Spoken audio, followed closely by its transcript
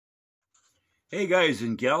Hey guys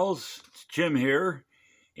and gals, it's Jim here,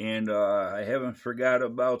 and I haven't forgot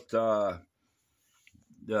about the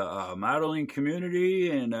modeling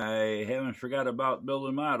community, and I haven't forgot about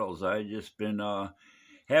building models. I just been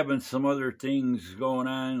having some other things going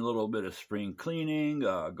on, a little bit of spring cleaning,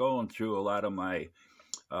 going through a lot of my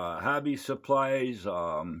hobby supplies.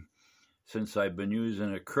 Since I've been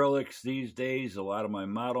using acrylics these days, a lot of my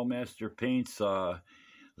Model Master paints, a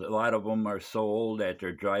lot of them are so old that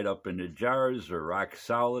they're dried up into jars or rock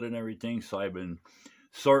solid and everything. So I've been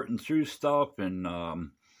sorting through stuff and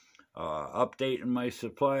updating my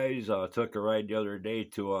supplies. Took a ride the other day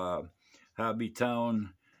to Hobby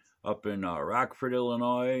Town up in Rockford,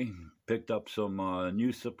 Illinois. Picked up some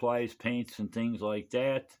new supplies, paints and things like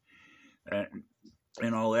that.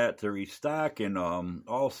 And all that to restock. And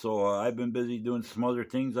also I've been busy doing some other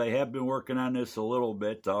things. I have been working on this a little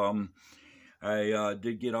bit. I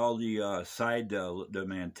did get all the the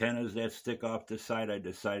antennas that stick off the side. I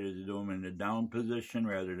decided to do them in the down position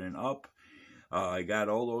rather than up. I got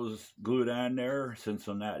all those glued on there since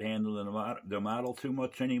I'm not handling the model too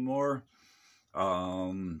much anymore.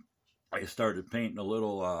 I started painting a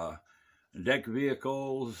little deck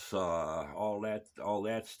vehicles, all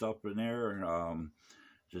that stuff in there.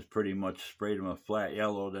 Just pretty much sprayed them a flat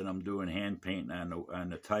yellow. Then I'm doing hand painting on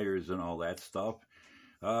the tires and all that stuff.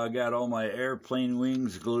 I got all my airplane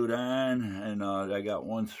wings glued on, and I got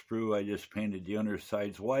one sprue. I just painted the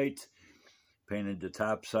undersides white, painted the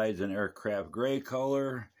top sides an aircraft gray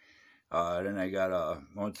color. Then I got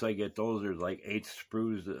once I get those, there's like 8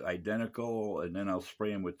 sprues identical, and then I'll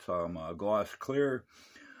spray them with some gloss clear.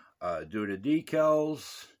 Do the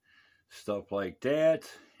decals, stuff like that,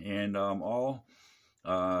 and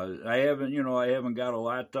I haven't got a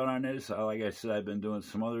lot done on this. Like I said, I've been doing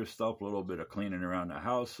some other stuff, a little bit of cleaning around the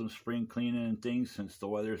house, some spring cleaning and things, since the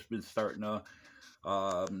weather's been starting to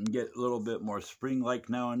get a little bit more spring-like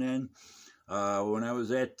now and then. When I was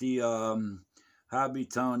at the Hobby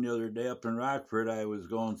Town the other day up in Rockford, I was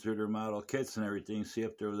going through their model kits and everything, see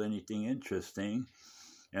if there was anything interesting,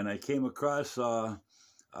 and I came across Hobby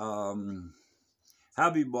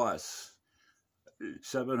Boss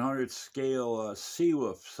 700 scale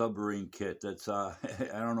Seawolf submarine kit. That's I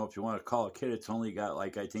don't know if you want to call it a kit. It's only got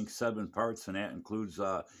like I think 7 parts, and that includes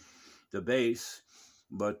the base.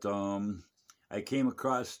 But I came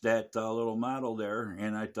across that little model there,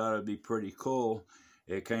 and I thought it'd be pretty cool.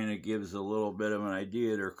 It kind of gives a little bit of an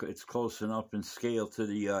idea. It's close enough in scale to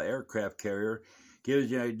the aircraft carrier.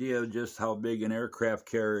 Gives you an idea of just how big an aircraft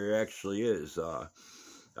carrier actually is.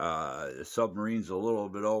 The submarine's a little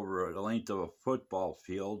bit over the length of a football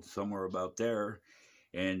field, somewhere about there,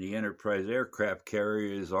 and the Enterprise aircraft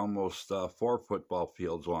carrier is almost 4 football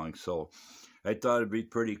fields long. So I thought it'd be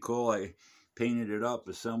pretty cool. I painted it up,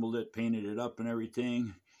 assembled it, painted it up and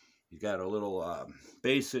everything. You got a little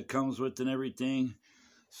base that comes with and everything.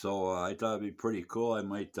 So I thought it'd be pretty cool. I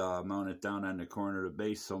might mount it down on the corner of the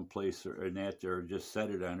base someplace or just set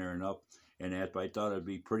it on there and up. And that, but I thought it'd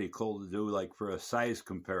be pretty cool to do, like for a size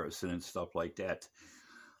comparison and stuff like that.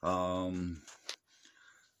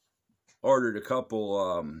 Ordered a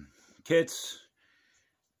couple kits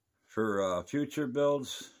for future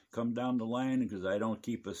builds. Come down the line because I don't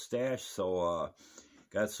keep a stash, so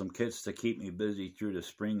got some kits to keep me busy through the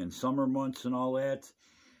spring and summer months and all that.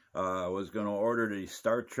 I was going to order the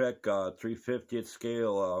Star Trek 350th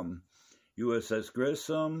scale USS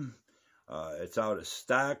Grissom. It's out of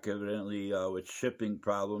stock, evidently, with shipping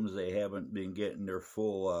problems. They haven't been getting their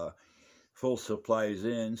full supplies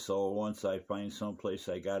in. So once I find someplace,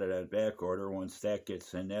 I got it at back order. Once that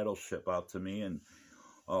gets in, that'll ship out to me and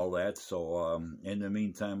all that. So in the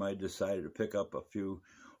meantime, I decided to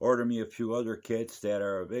order me a few other kits that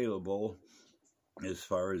are available. As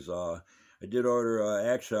far as I did order,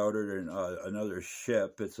 actually I ordered another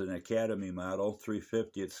ship. It's an Academy model,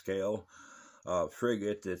 350th scale.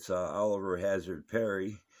 Frigate. It's Oliver Hazard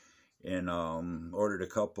Perry, and ordered a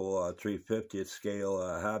couple 350th scale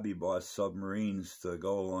Hobby Boss submarines to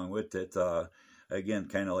go along with it. Again,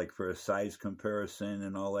 kind of like for a size comparison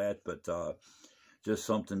and all that, but just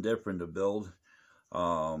something different to build.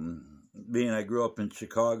 Being I grew up in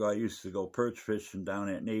Chicago, I used to go perch fishing down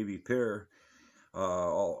at Navy Pier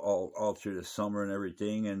all through the summer and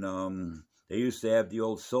everything, and they used to have the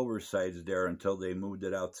old silver sides there until they moved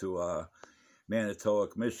it out to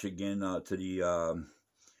Manitowoc, Michigan, to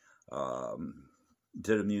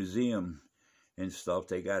the museum and stuff.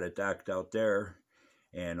 They got it docked out there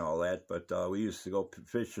and all that. But we used to go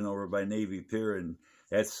fishing over by Navy Pier, and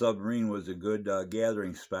that submarine was a good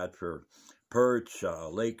gathering spot for perch,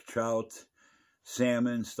 lake trout,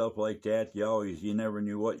 salmon, stuff like that. You never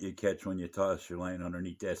knew what you'd catch when you tossed your line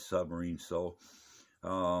underneath that submarine. So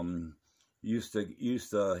used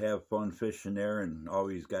to have fun fishing there, and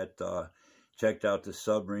always got checked out the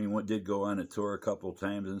submarine. Did go on a tour a couple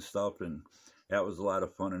times and stuff, and that was a lot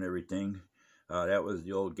of fun and everything. That was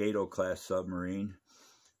the old Gato class submarine.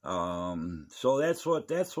 So that's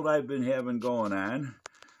what I've been having going on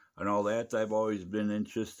and all that. I've always been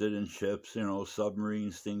interested in ships, you know,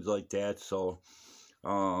 submarines, things like that. So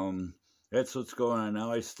that's what's going on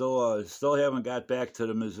now. I still haven't got back to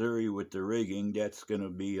the Missouri with the rigging. That's gonna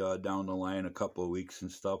be down the line a couple of weeks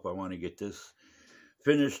and stuff. I want to get this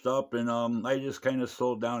finished up, and I just kind of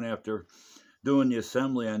slowed down after doing the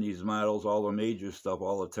assembly on these models, all the major stuff,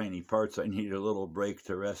 all the tiny parts. I need a little break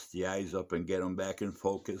to rest the eyes up and get them back in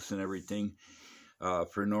focus and everything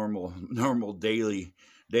for normal daily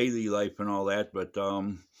life and all that. But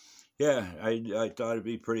yeah, I thought it'd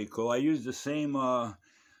be pretty cool. I used the same my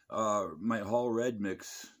Hull Red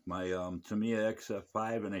mix, my Tamiya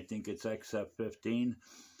XF5, and I think it's XF15,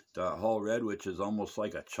 the Hull Red, which is almost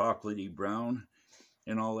like a chocolatey brown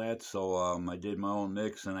and all that. So I did my own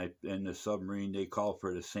mix, and in the submarine they call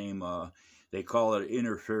for the same. They call it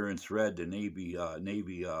interference red, the Navy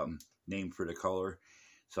name for the color.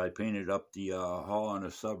 So I painted up the hull on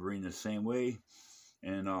the submarine the same way,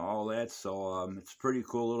 and all that. So it's a pretty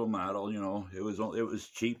cool little model. You know, it was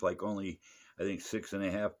cheap, like only I think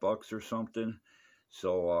 $6.50 or something.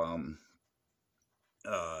 So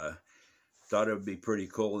thought it would be pretty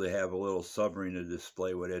cool to have a little submarine to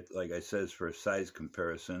display with it, like I says, for a size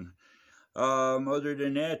comparison. Other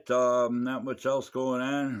than that, not much else going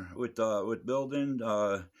on with building.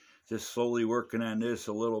 Just slowly working on this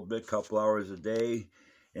a little bit, couple hours a day,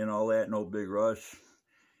 and all that. No big rush.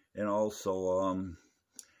 And also,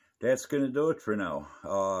 that's gonna do it for now.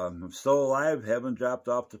 I'm still alive. Haven't dropped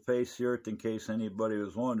off the face of the earth, in case anybody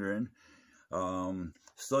was wondering.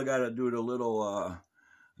 Still got to do the little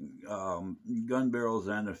gun barrels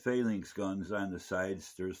on the phalanx guns on the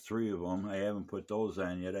sides. There's 3 of them. I haven't put those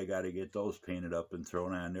on yet. I got to get those painted up and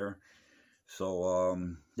thrown on there. So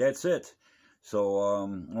that's it. So I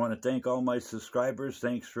want to thank all my subscribers.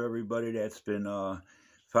 Thanks for everybody that's been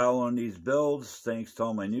following these builds. Thanks to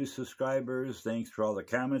all my new subscribers. Thanks for all the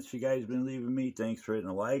comments you guys been leaving me. Thanks for hitting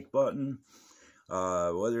the like button.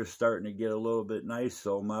 Weather's starting to get a little bit nice,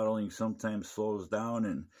 so modeling sometimes slows down,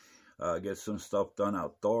 and get some stuff done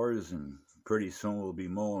outdoors, and pretty soon we'll be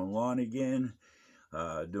mowing lawn again,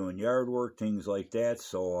 doing yard work, things like that.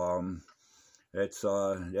 So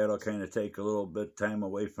that'll kind of take a little bit of time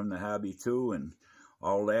away from the hobby too, and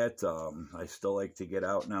all that. I still like to get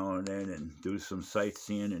out now and then and do some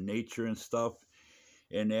sightseeing in nature and stuff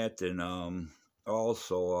and that. And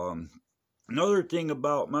also another thing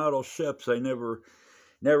about model ships I never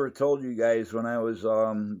told you guys, when I was,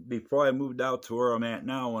 before I moved out to where I'm at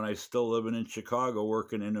now, when I still living in Chicago,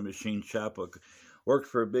 working in a machine shop, I worked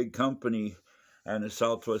for a big company on the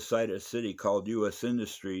southwest side of the city called USS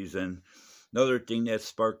Industries. And another thing that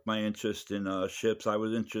sparked my interest in ships, I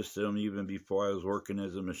was interested in them even before I was working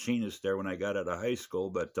as a machinist there when I got out of high school.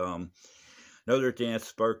 But another thing that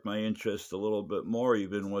sparked my interest a little bit more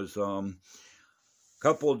even was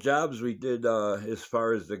couple of jobs we did as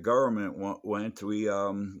far as the government went.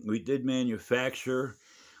 We did manufacture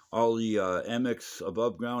all the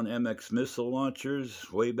above ground MX missile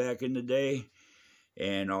launchers way back in the day,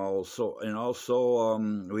 and also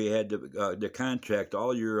we had to contract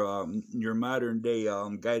all your modern day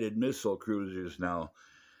guided missile cruisers now,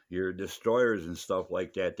 your destroyers and stuff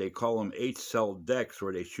like that. They call them 8-cell decks,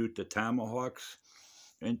 where they shoot the Tomahawks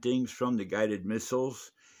and things from the guided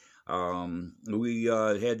missiles. We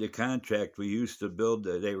had the contract. We used to build,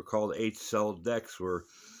 they were called 8-cell decks, where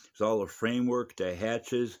it's all the framework, the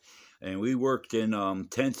hatches, and we worked in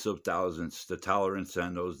tenths of thousands, the tolerance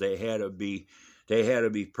on those. They had to be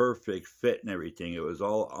perfect fit and everything. It was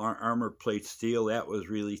all armor plate steel. That was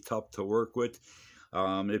really tough to work with.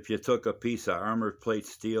 If you took a piece of armor plate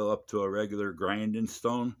steel up to a regular grinding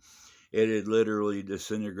stone, it'd literally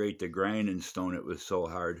disintegrate the grinding stone. It was so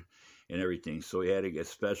hard and everything. So we had to get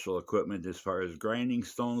special equipment as far as grinding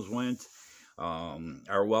stones went.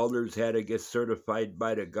 Our welders had to get certified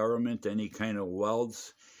by the government. Any kind of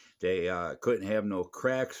welds, they couldn't have no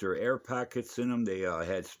cracks or air pockets in them. They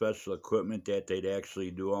had special equipment that they'd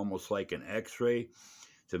actually do almost like an x-ray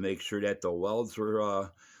to make sure that the welds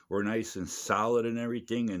were nice and solid and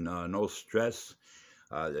everything, and no stress.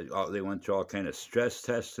 They went through all kind of stress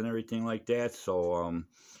tests and everything like that. So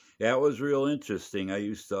that was real interesting. I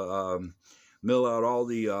used to mill out all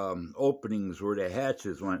the openings where the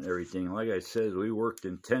hatches went and everything. Like I said, we worked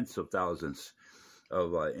in tenths of thousands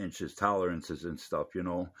inches tolerances and stuff, you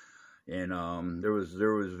know. And there was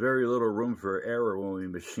very little room for error when we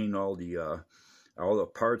machined all the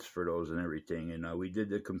parts for those and everything. And we did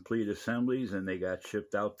the complete assemblies, and they got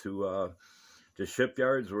shipped out to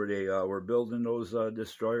shipyards where they were building those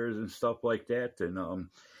destroyers and stuff like that. And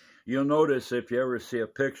you'll notice if you ever see a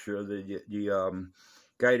picture of the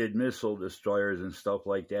guided missile destroyers and stuff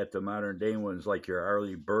like that, the modern day ones like your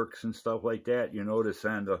Arleigh Burkes and stuff like that, you notice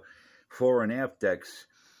on the fore and aft decks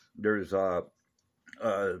there's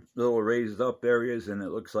little raised up areas, and it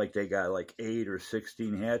looks like they got like 8 or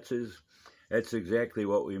 16 hatches. That's exactly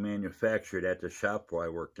what we manufactured at the shop where I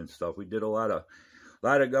worked and stuff. We did a lot of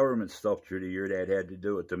government stuff through the year that had to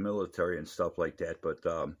do with the military and stuff like that. But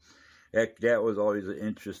that was always an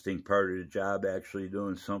interesting part of the job, actually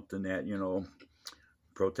doing something that, you know,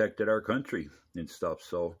 protected our country and stuff.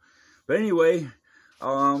 So, but anyway,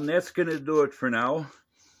 that's gonna do it for now.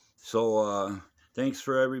 So thanks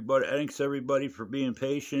everybody for being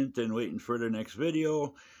patient and waiting for the next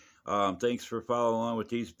video. Thanks for following along with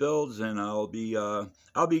these builds, and I'll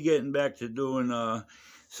be getting back to doing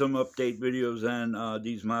some update videos on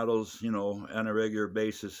these models, you know, on a regular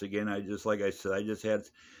basis. Again, like I said, I just had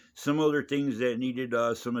some other things that needed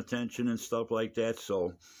some attention and stuff like that,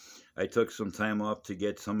 so I took some time off to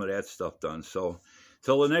get some of that stuff done. So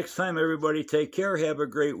till the next time, everybody, take care, have a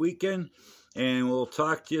great weekend, and we'll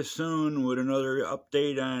talk to you soon with another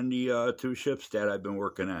update on the 2 ships that I've been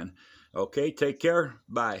working on. Okay, take care,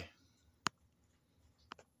 bye.